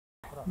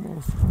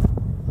Yes.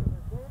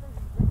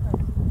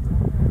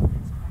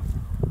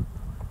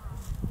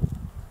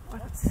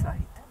 What a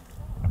sight.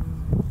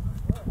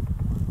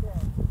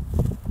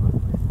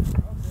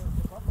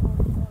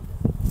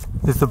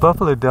 Is the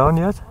buffalo down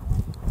yet?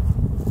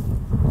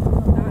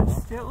 No,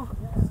 it's still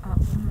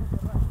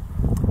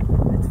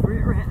its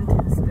rear end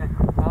is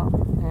down. Well,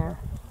 there.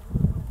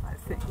 I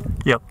think.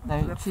 Yep.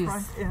 No, The she's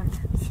front end.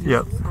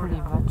 Yep.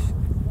 pretty much.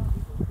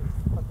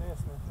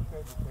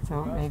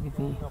 So maybe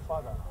the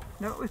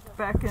No, its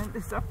back end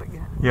is up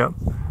again. Yep.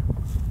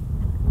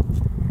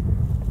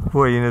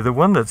 Well, you know, the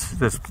one that's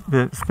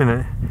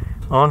been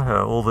on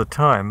her all the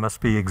time must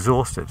be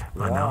exhausted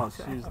by now.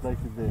 She's like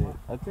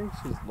I think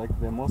she's like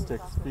the most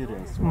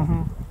experienced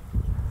one.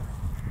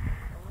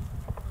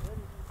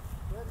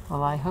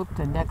 Well, I hope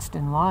the next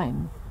in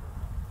line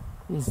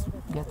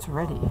gets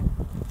ready.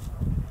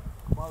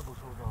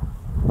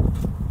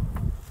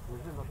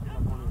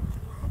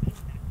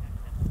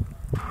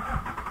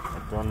 I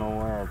don't know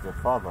where the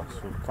father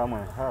should come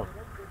and help.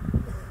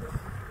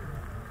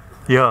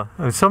 Yeah,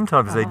 and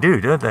sometimes they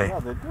do, don't they? Yeah,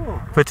 they do.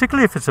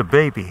 Particularly if it's a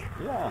baby.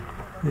 Yeah.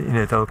 You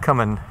know, they'll come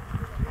and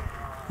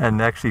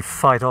actually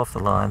fight off the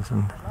lions.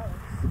 And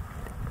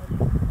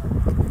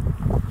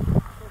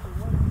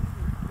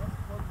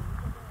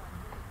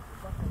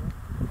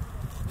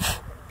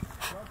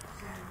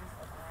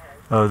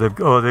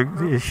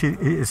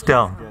it's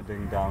down.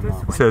 Getting down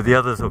now. So the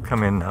others will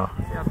come in now.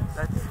 Yep,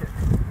 that's it.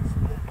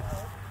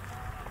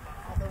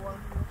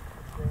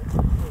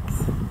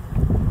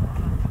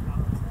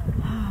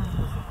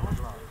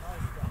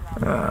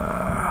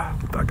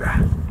 Bugger.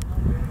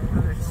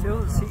 Well, there's still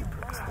a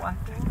zebra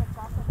watching.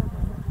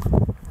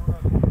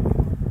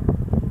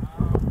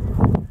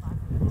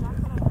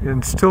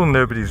 And still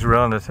nobody's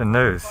around at her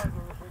nose.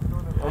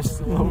 It's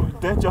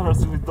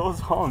dangerous with those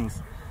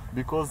horns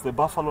because the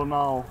buffalo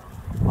now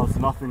has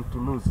nothing to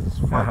lose. It's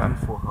fighting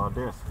for her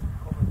death.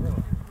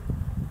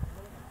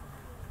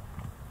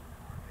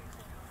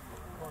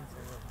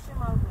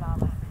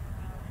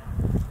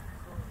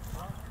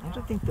 I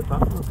don't think the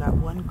buffalo got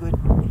one good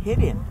hit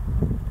in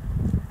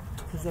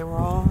because they were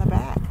all in the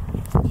back.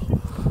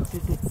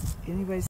 Did anybody's